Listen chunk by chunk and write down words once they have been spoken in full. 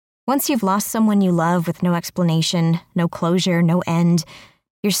Once you've lost someone you love with no explanation, no closure, no end,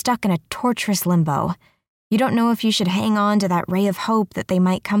 you're stuck in a torturous limbo. You don't know if you should hang on to that ray of hope that they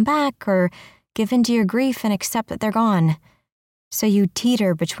might come back or give in to your grief and accept that they're gone. So you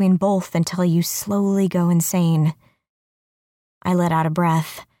teeter between both until you slowly go insane. I let out a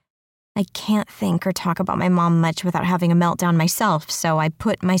breath. I can't think or talk about my mom much without having a meltdown myself, so I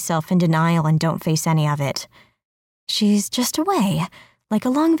put myself in denial and don't face any of it. She's just away, like a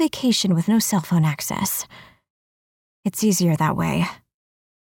long vacation with no cell phone access. It's easier that way.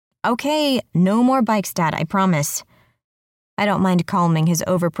 Okay, no more bikes, Dad, I promise. I don't mind calming his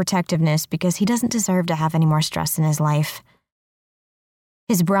overprotectiveness because he doesn't deserve to have any more stress in his life.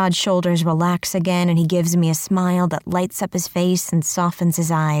 His broad shoulders relax again and he gives me a smile that lights up his face and softens his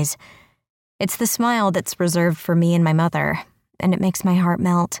eyes. It's the smile that's reserved for me and my mother, and it makes my heart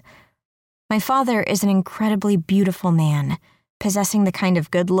melt. My father is an incredibly beautiful man, possessing the kind of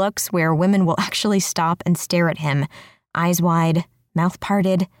good looks where women will actually stop and stare at him, eyes wide, mouth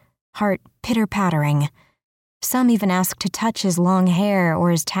parted, heart pitter-pattering. Some even ask to touch his long hair or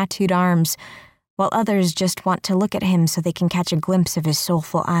his tattooed arms, while others just want to look at him so they can catch a glimpse of his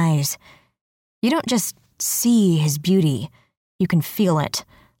soulful eyes. You don't just see his beauty, you can feel it,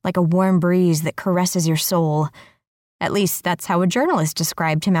 like a warm breeze that caresses your soul. At least that's how a journalist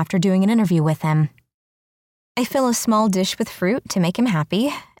described him after doing an interview with him. I fill a small dish with fruit to make him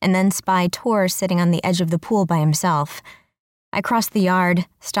happy, and then spy Tor sitting on the edge of the pool by himself. I cross the yard,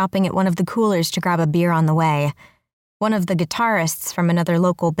 stopping at one of the coolers to grab a beer on the way. One of the guitarists from another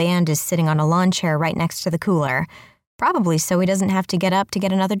local band is sitting on a lawn chair right next to the cooler, probably so he doesn't have to get up to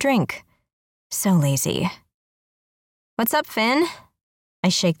get another drink. So lazy. "What's up, Finn?" I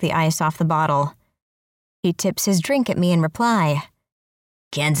shake the ice off the bottle. He tips his drink at me in reply.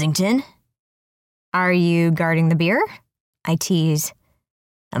 "Kensington?" "Are you guarding the beer?" I tease.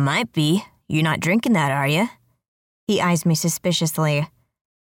 "I might be. You're not drinking that, are you?" He eyes me suspiciously.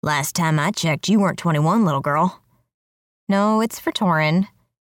 "Last time I checked, you weren't 21, little girl." "No, it's for Toren."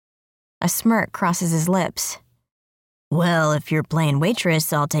 A smirk crosses his lips. "Well, if you're playing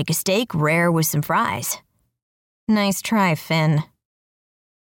waitress, I'll take a steak rare with some fries." "Nice try, Finn."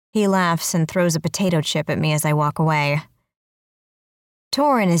 He laughs and throws a potato chip at me as I walk away.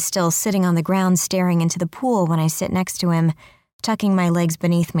 Toren is still sitting on the ground staring into the pool when I sit next to him, tucking my legs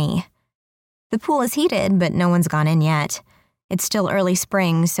beneath me. The pool is heated, but no one's gone in yet. It's still early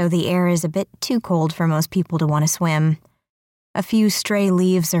spring, so the air is a bit too cold for most people to want to swim. A few stray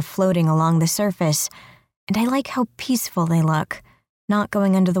leaves are floating along the surface, and I like how peaceful they look, not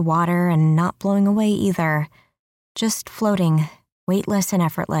going under the water and not blowing away either. Just floating, weightless and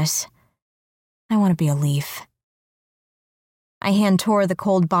effortless. I want to be a leaf. I hand Tor the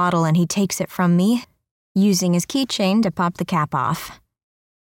cold bottle and he takes it from me, using his keychain to pop the cap off.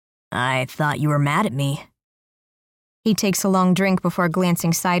 "I thought you were mad at me." He takes a long drink before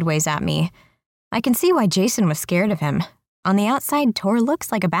glancing sideways at me. I can see why Jason was scared of him. On the outside, Tor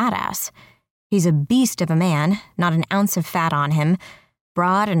looks like a badass. He's a beast of a man, not an ounce of fat on him,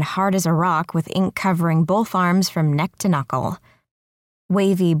 broad and hard as a rock with ink covering both arms from neck to knuckle.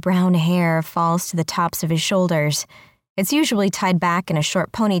 Wavy brown hair falls to the tops of his shoulders. It's usually tied back in a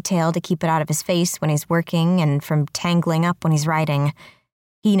short ponytail to keep it out of his face when he's working and from tangling up when he's writing.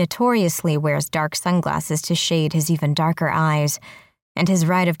 He notoriously wears dark sunglasses to shade his even darker eyes, and his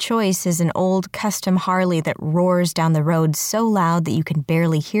ride of choice is an old custom Harley that roars down the road so loud that you can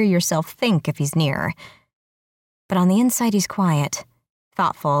barely hear yourself think if he's near. But on the inside he's quiet,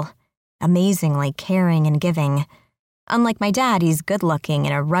 thoughtful, amazingly caring and giving. Unlike my dad, he's good-looking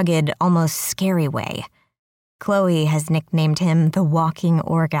in a rugged, almost scary way. Chloe has nicknamed him the walking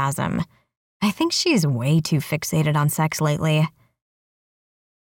orgasm. I think she's way too fixated on sex lately.